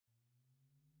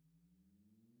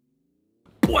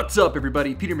What's up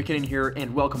everybody, Peter McKinnon here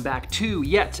and welcome back to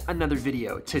yet another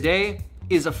video. Today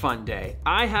is a fun day.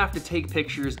 I have to take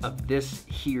pictures of this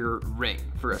here ring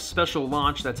for a special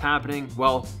launch that's happening,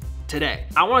 well, today.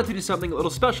 I wanted to do something a little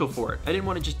special for it. I didn't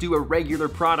want to just do a regular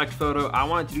product photo. I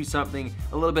wanted to do something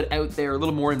a little bit out there, a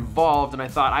little more involved, and I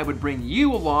thought I would bring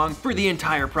you along for the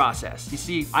entire process. You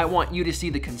see, I want you to see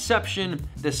the conception,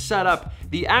 the setup,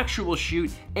 the actual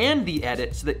shoot, and the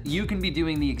edit so that you can be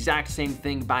doing the exact same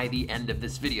thing by the end of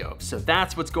this video. So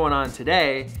that's what's going on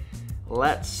today. It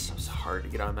was hard to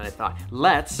get on than I thought.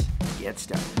 Let's get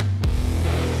started.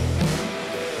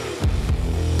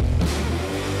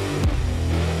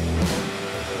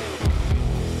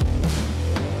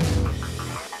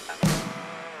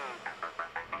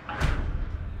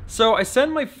 So I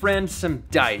sent my friend some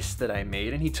dice that I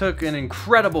made and he took an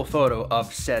incredible photo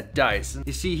of said dice. And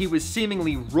you see, he was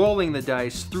seemingly rolling the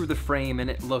dice through the frame and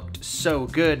it looked so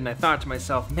good, and I thought to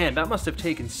myself, man, that must have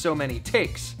taken so many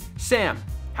takes. Sam,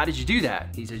 how did you do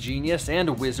that? He's a genius and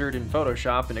a wizard in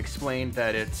Photoshop and explained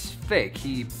that it's fake.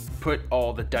 He put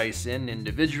all the dice in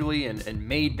individually and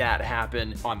made that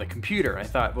happen on the computer. I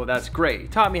thought, well, that's great. He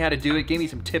taught me how to do it, gave me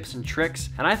some tips and tricks,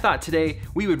 and I thought today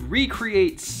we would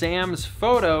recreate Sam's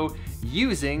photo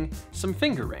using some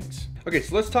finger rings. Okay,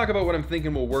 so let's talk about what I'm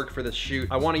thinking will work for this shoot.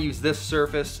 I want to use this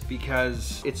surface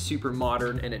because it's super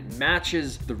modern and it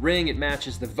matches the ring, it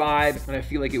matches the vibe, and I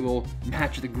feel like it will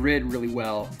match the grid really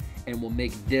well and will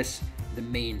make this the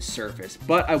main surface.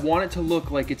 But I want it to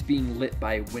look like it's being lit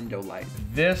by window light.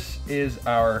 This is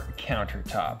our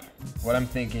countertop. What I'm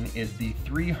thinking is the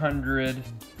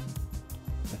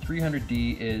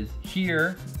 300D is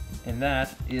here, and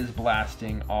that is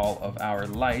blasting all of our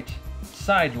light,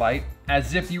 side light,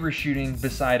 as if you were shooting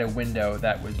beside a window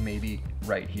that was maybe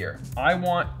right here. I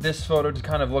want this photo to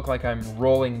kind of look like I'm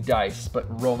rolling dice,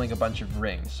 but rolling a bunch of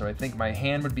rings. So I think my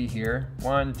hand would be here.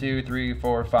 1, 2, 3,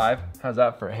 4, 5. How's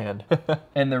that for a hand?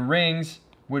 And the rings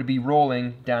would be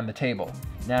rolling down the table.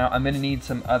 Now I'm gonna need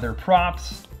some other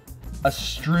props,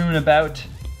 strewn about,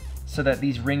 so that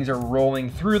these rings are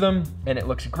rolling through them and it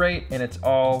looks great and it's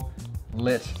all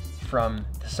lit from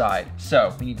the side.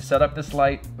 So we need to set up this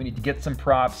light, we need to get some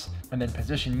props, and then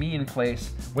position me in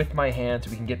place with my hand so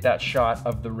we can get that shot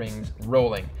of the rings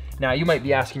rolling. Now you might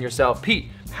be asking yourself, Pete,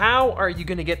 how are you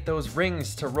gonna get those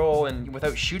rings to roll and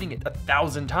without shooting it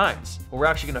 1,000 times? Well, we're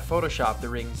actually gonna Photoshop the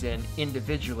rings in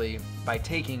individually by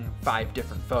taking 5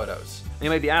 different photos. And you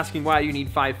might be asking why you need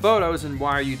 5 photos and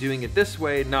why are you doing it this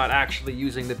way, not actually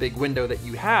using the big window that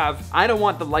you have. I don't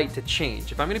want the light to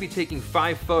change. If I'm gonna be taking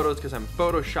 5 photos because I'm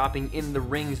Photoshopping in the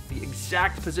rings the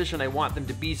exact position I want them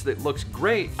to be so that it looks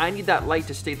great, I need that light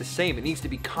to stay the same. It needs to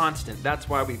be constant. That's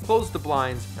why we close the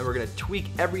blinds and we're gonna tweak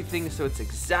everything so it's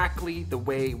exactly the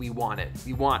way we want it.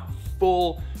 We want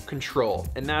full control.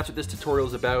 And that's what this tutorial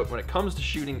is about when it comes to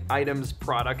shooting items,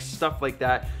 products, stuff like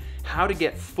that. How to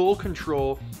get full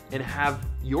control and have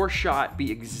your shot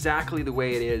be exactly the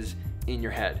way it is in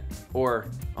your head, or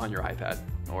on your iPad,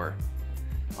 or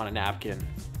on a napkin,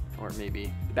 or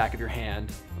maybe the back of your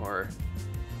hand, or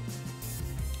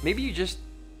maybe you just,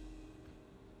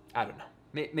 I don't know.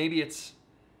 Maybe it's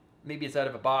out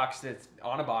of a box that's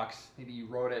on a box. Maybe you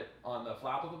wrote it on the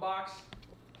flap of a box.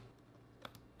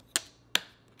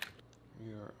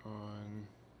 We are on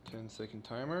 10-second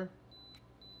timer.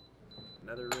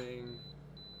 Another ring.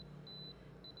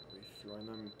 We throw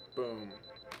them, boom.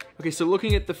 Okay, so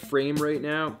looking at the frame right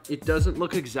now, it doesn't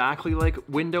look exactly like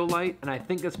window light, and I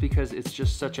think that's because it's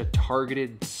just such a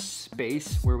targeted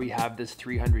space where we have this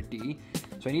 300D.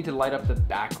 So I need to light up the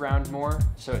background more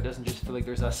so it doesn't just feel like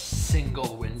there's a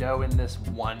single window in this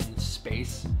one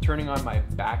space. Turning on my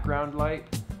background light,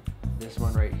 this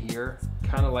one right here,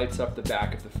 kind of lights up the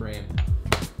back of the frame.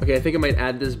 Okay, I think I might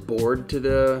add this board to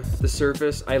the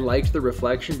surface. I liked the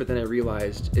reflection, but then I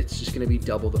realized it's just gonna be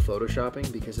double the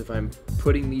Photoshopping, because if I'm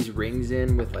putting these rings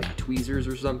in with like tweezers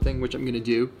or something, which I'm gonna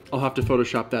do, I'll have to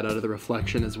Photoshop that out of the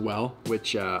reflection as well,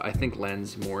 which I think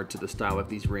lends more to the style of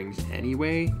these rings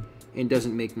anyway, and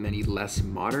doesn't make them any less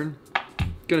modern.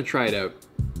 Gonna try it out,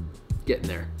 getting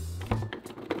there.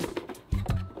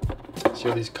 See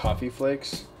all these coffee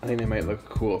flakes? I think they might look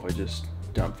cool if I just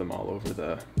dump them all over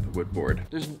the wood board.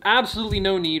 There's absolutely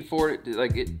no need for it.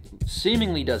 Like, it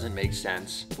seemingly doesn't make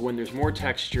sense. But when there's more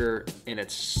texture and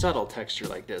it's subtle texture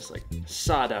like this, like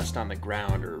sawdust on the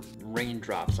ground or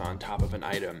raindrops on top of an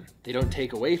item, they don't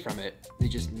take away from it. They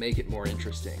just make it more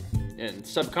interesting. And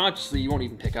subconsciously, you won't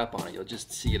even pick up on it. You'll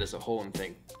just see it as a whole and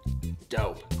think,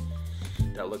 dope.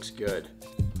 That looks good.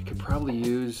 I could probably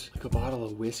use like a bottle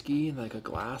of whiskey and like a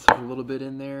glass with a little bit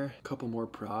in there. A couple more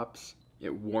props.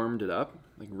 It warmed it up,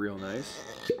 like real nice.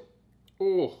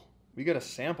 Oh, We gotta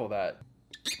sample that.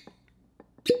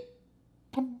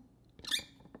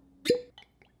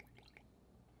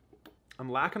 I'm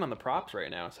lacking on the props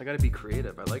right now, so I gotta be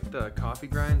creative. I like the coffee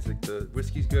grinds, like the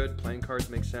whiskey's good, playing cards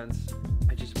make sense.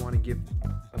 I just wanna give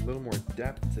a little more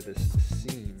depth to this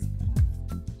scene.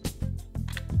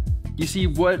 You see,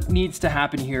 what needs to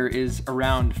happen here is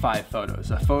around 5 photos.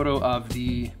 A photo of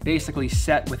the basically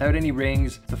set without any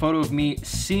rings, the photo of me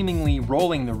seemingly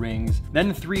rolling the rings,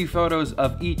 then 3 photos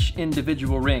of each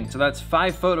individual ring. So that's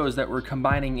 5 photos that we're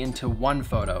combining into 1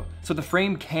 photo. So the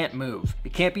frame can't move.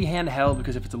 It can't be handheld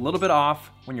because if it's a little bit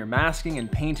off, when you're masking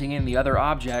and painting in the other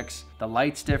objects, the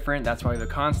light's different. That's why the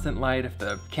constant light, if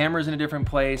the camera's in a different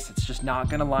place, it's just not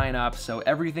gonna line up. So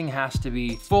everything has to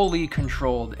be fully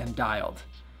controlled and dialed.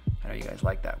 I know you guys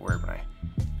like that word, but I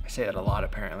say that a lot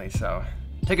apparently, so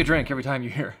take a drink every time you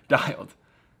hear dialed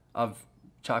of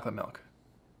chocolate milk.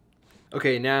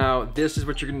 Okay, now this is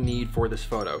what you're gonna need for this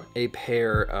photo. A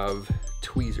pair of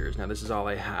tweezers. Now this is all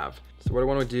I have. So what I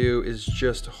wanna do is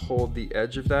just hold the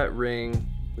edge of that ring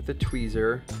with a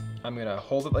tweezer. I'm gonna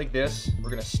hold it like this. We're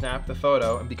gonna snap the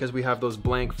photo, and because we have those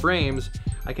blank frames,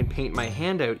 I can paint my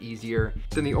hand out easier.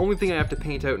 Then the only thing I have to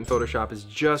paint out in Photoshop is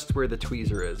just where the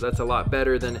tweezer is. That's a lot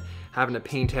better than having to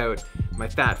paint out my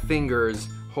fat fingers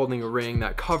holding a ring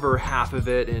that cover half of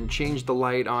it and change the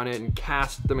light on it and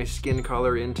cast my skin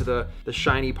color into the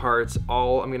shiny parts.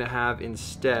 All I'm gonna have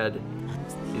instead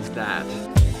is that.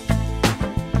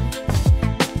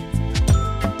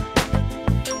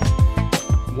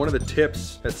 One of the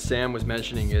tips that Sam was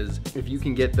mentioning is if you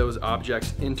can get those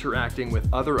objects interacting with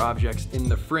other objects in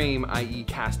the frame, i.e.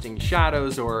 casting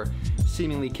shadows or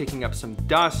seemingly kicking up some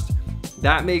dust,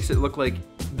 that makes it look like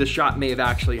the shot may have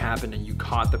actually happened and you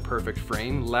caught the perfect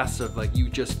frame, less of like you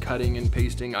just cutting and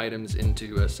pasting items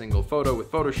into a single photo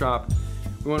with Photoshop.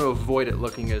 We want to avoid it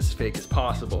looking as fake as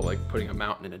possible, like putting a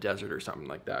mountain in a desert or something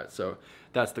like that. So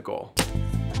that's the goal.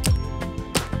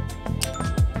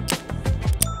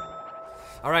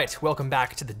 All right, welcome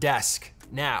back to the desk.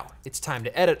 Now, it's time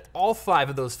to edit all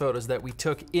 5 of those photos that we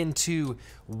took into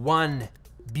one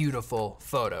beautiful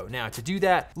photo. Now, to do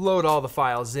that, load all the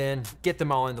files in, get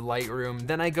them all into Lightroom,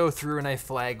 then I go through and I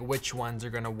flag which ones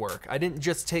are gonna work. I didn't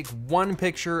just take one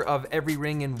picture of every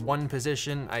ring in one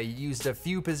position. I used a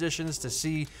few positions to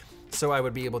see, so I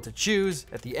would be able to choose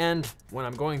at the end when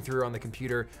I'm going through on the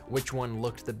computer which one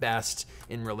looked the best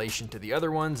in relation to the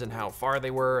other ones and how far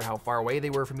they were, how far away they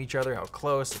were from each other, how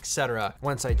close, etc.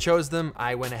 Once I chose them,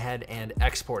 I went ahead and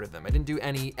exported them. I didn't do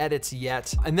any edits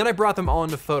yet, and then I brought them all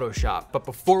into Photoshop. But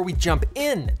before we jump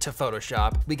into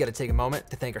Photoshop, we gotta take a moment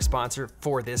to thank our sponsor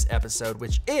for this episode,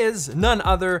 which is none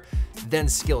other than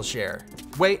Skillshare.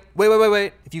 Wait.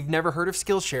 If you've never heard of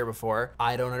Skillshare before,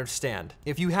 I don't understand.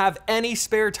 If you have any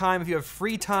spare time, if you have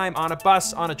free time on a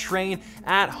bus, on a train,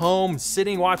 at home,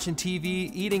 sitting, watching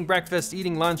TV, eating breakfast,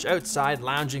 eating lunch, outside,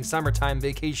 lounging, summertime,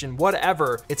 vacation,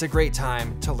 whatever, it's a great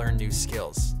time to learn new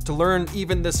skills. To learn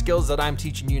even the skills that I'm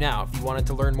teaching you now. If you wanted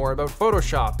to learn more about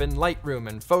Photoshop and Lightroom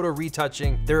and photo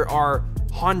retouching, there are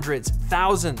hundreds,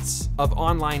 thousands of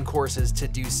online courses to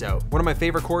do so. One of my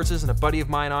favorite courses, and a buddy of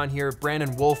mine on here,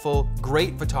 Brandon Wolfel,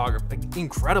 great photographer,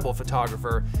 incredible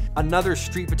photographer. Another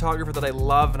street photographer that I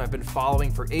love and I've been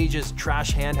following for ages,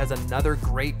 Trash Hand, has another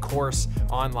great course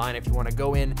online if you want to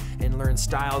go in and learn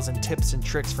styles and tips and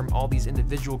tricks from all these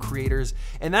individual creators.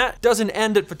 And that doesn't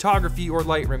end at photography or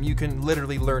Lightroom. You can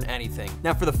literally learn anything.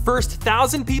 Now, for the first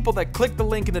 1,000 people that click the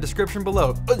link in the description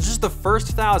below, it's just the first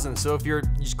 1,000. So if you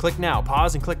just click now,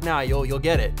 pause and click now, you'll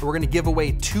get it. We're gonna give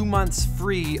away 2 months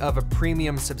free of a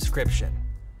premium subscription.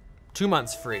 2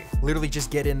 months free. Literally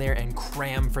just get in there and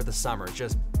cram for the summer.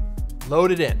 Just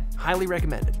load it in. Highly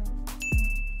recommended.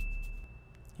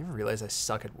 You ever realize I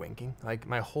suck at winking? Like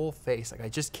my whole face, like I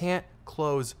just can't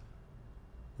close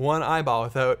one eyeball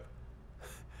without.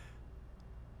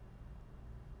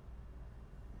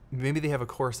 Maybe they have a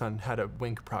course on how to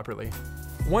wink properly.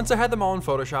 Once I had them all in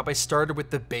Photoshop, I started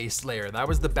with the base layer. That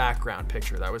was the background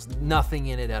picture. That was nothing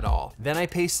in it at all. Then I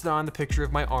pasted on the picture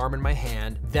of my arm and my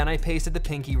hand. Then I pasted the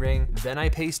pinky ring. Then I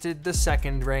pasted the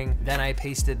second ring. Then I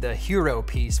pasted the hero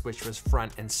piece, which was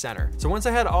front and center. So once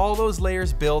I had all those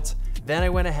layers built, then I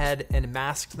went ahead and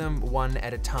masked them one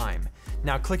at a time.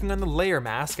 Now, clicking on the layer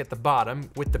mask at the bottom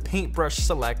with the paintbrush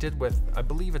selected with, I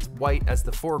believe it's white as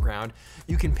the foreground,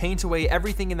 you can paint away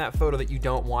everything in that photo that you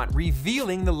don't want,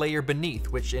 revealing the layer beneath,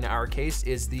 which in our case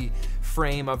is the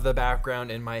frame of the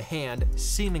background in my hand,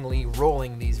 seemingly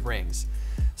rolling these rings.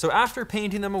 So after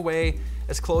painting them away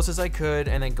as close as I could,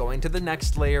 and then going to the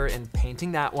next layer and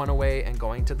painting that one away, and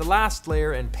going to the last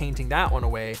layer and painting that one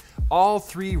away, all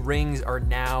 3 rings are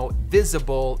now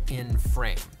visible in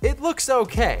frame. It looks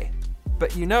okay.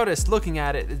 But you notice looking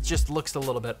at it, it just looks a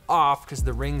little bit off because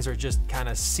the rings are just kind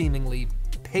of seemingly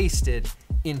pasted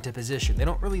into position. They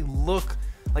don't really look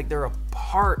like they're a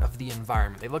part of the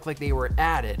environment. They look like they were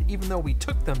added, even though we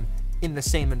took them in the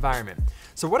same environment.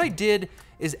 So what I did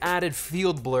is added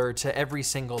field blur to every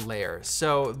single layer.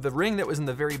 So the ring that was in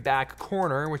the very back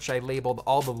corner, which I labeled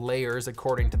all the layers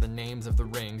according to the names of the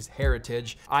rings,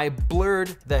 heritage, I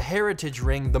blurred the heritage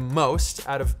ring the most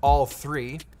out of all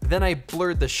three. Then I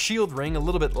blurred the shield ring a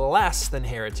little bit less than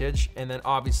heritage, and then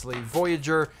obviously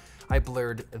Voyager, I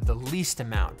blurred the least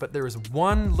amount. But there was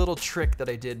one little trick that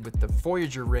I did with the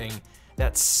Voyager ring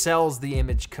that sells the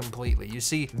image completely. You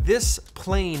see, this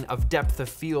plane of depth of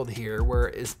field here, where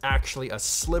is actually a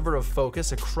sliver of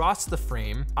focus across the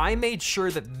frame, I made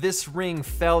sure that this ring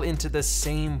fell into the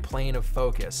same plane of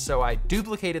focus. So I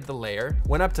duplicated the layer,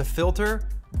 went up to filter,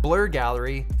 blur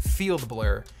gallery, field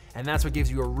blur, and that's what gives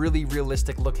you a really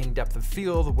realistic looking depth of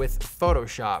field with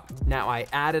Photoshop. Now I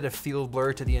added a field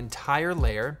blur to the entire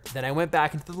layer, then I went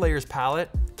back into the layers palette,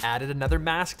 added another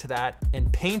mask to that,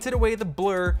 and painted away the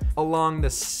blur along the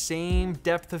same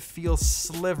depth of field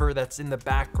sliver that's in the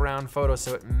background photo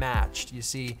so it matched. You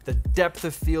see, the depth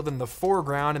of field in the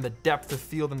foreground and the depth of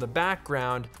field in the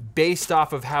background, based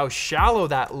off of how shallow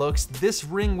that looks, this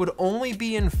ring would only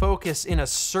be in focus in a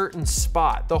certain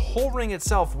spot. The whole ring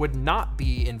itself would not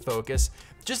be in focus,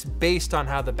 just based on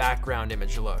how the background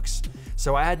image looks.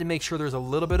 So I had to make sure there's a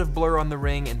little bit of blur on the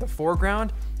ring in the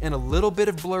foreground and a little bit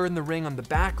of blur in the ring on the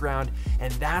background,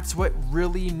 and that's what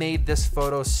really made this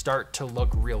photo start to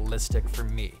look realistic for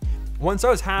me. Once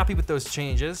I was happy with those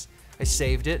changes, I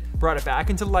saved it, brought it back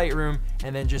into Lightroom,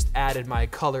 and then just added my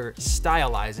color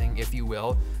stylizing, if you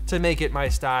will, to make it my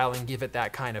style and give it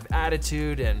that kind of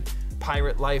attitude and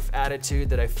pirate life attitude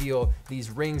that I feel these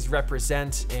rings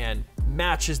represent, and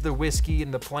matches the whiskey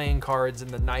and the playing cards and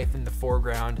the knife in the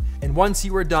foreground. And once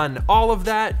you are done all of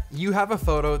that, you have a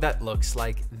photo that looks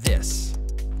like this.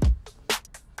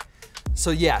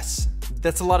 So yes,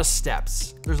 that's a lot of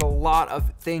steps. There's a lot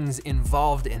of things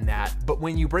involved in that, but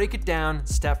when you break it down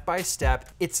step by step,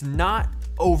 it's not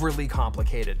overly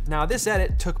complicated. Now this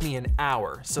edit took me an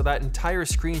hour, so that entire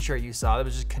screen share you saw that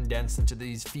was just condensed into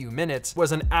these few minutes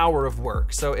was an hour of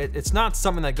work. So it's not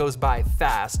something that goes by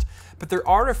fast, but there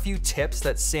are a few tips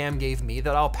that Sam gave me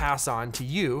that I'll pass on to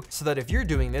you so that if you're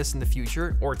doing this in the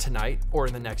future or tonight or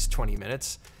in the next 20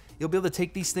 minutes, you'll be able to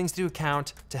take these things into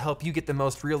account to help you get the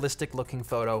most realistic looking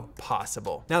photo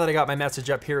possible. Now that I got my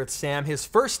message up here with Sam, his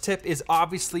first tip is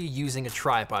obviously using a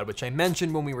tripod, which I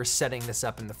mentioned when we were setting this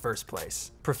up in the first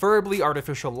place. Preferably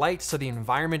artificial light so the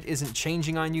environment isn't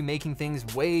changing on you, making things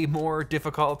way more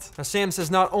difficult. Now Sam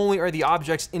says not only are the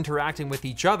objects interacting with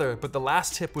each other, but the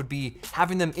last tip would be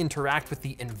having them interact with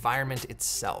the environment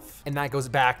itself. And that goes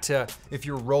back to if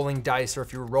you're rolling dice or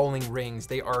if you're rolling rings,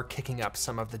 they are kicking up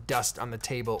some of the dust on the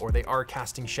table, or they are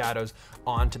casting shadows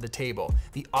onto the table.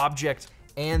 The object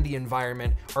and the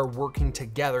environment are working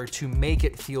together to make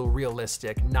it feel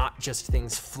realistic, not just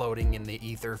things floating in the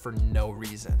ether for no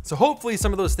reason. So hopefully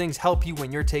some of those things help you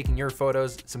when you're taking your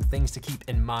photos, some things to keep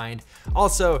in mind.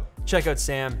 Also, check out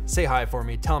Sam, say hi for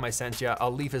me, tell him I sent you.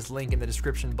 I'll leave his link in the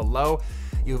description below.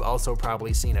 You've also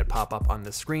probably seen it pop up on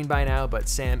the screen by now, but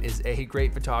Sam is a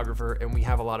great photographer and we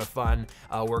have a lot of fun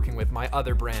working with my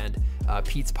other brand,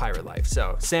 Pete's Pirate Life.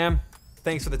 So Sam,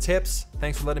 thanks for the tips.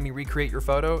 Thanks for letting me recreate your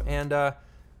photo, and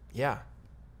yeah.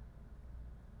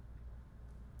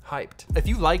 Hyped. If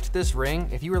you liked this ring,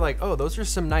 if you were like, oh, those are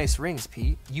some nice rings,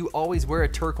 Pete, you always wear a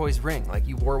turquoise ring. Like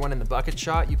you wore one in the bucket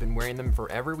shot, you've been wearing them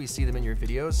forever. We see them in your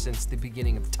videos since the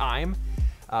beginning of time.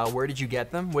 Where did you get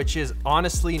them? Which is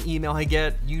honestly an email I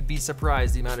get. You'd be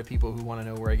surprised the amount of people who want to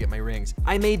know where I get my rings.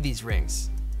 I made these rings.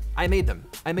 I made them.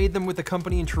 I made them with a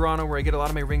company in Toronto where I get a lot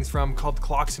of my rings from called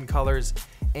Clocks and Colors,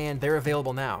 and they're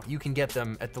available now. You can get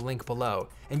them at the link below.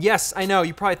 And yes, I know,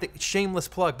 you probably think shameless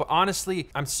plug, but honestly,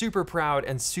 I'm super proud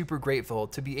and super grateful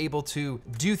to be able to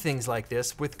do things like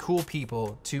this with cool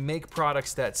people, to make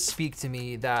products that speak to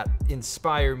me, that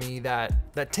inspire me, that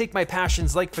take my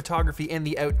passions like photography and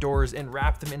the outdoors and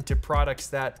wrap them into products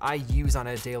that I use on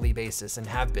a daily basis and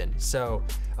have been. So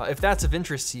if that's of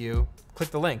interest to you, click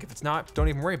the link. If it's not, don't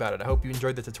even worry about it. I hope you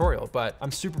enjoyed the tutorial, but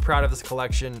I'm super proud of this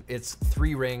collection. It's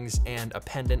 3 rings and a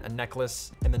pendant, a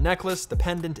necklace. And the necklace, the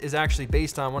pendant, is actually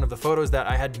based on one of the photos that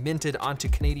I had minted onto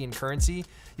Canadian currency.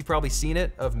 You've probably seen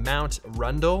it, of Mount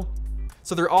Rundle.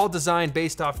 So they're all designed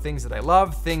based off things that I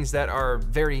love, things that are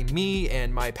very me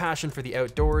and my passion for the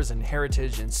outdoors and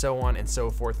heritage and so on and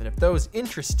so forth. And if those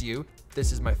interest you,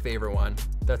 this is my favorite one.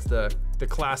 That's the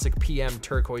classic PM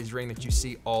turquoise ring that you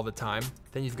see all the time.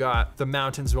 Then you've got the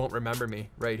Mountains Won't Remember Me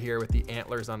right here with the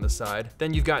antlers on the side.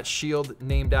 Then you've got shield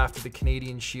named after the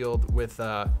Canadian shield with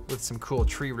some cool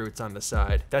tree roots on the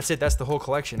side. That's it, that's the whole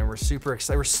collection, and we're super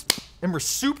excited. We're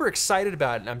super excited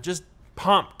about it, and I'm just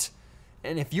pumped.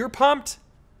 And if you're pumped,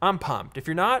 I'm pumped. If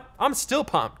you're not, I'm still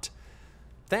pumped.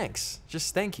 Thanks,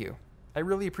 just thank you. I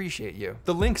really appreciate you.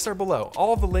 The links are below.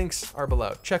 All the links are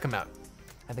below. Check them out.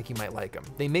 I think you might like them.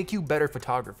 They make you a better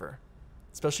photographer,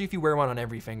 especially if you wear one on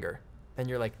every finger. Then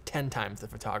you're like 10 times the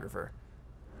photographer.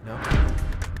 No?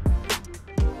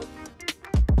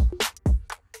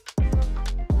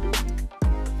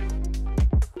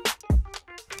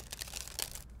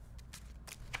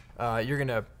 You're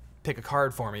gonna pick a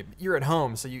card for me. You're at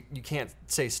home, so you can't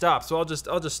say stop. So I'll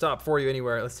just stop for you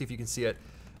anywhere. Let's see if you can see it.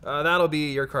 That'll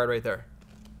be your card right there.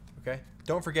 Okay?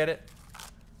 Don't forget it.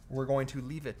 We're going to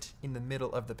leave it in the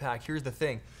middle of the pack. Here's the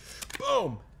thing.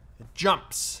 Boom! It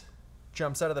jumps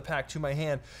out of the pack to my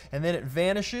hand, and then it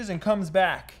vanishes and comes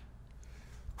back.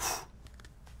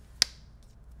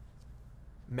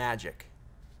 Magic.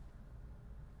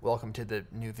 Welcome to the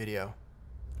new video.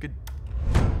 Good.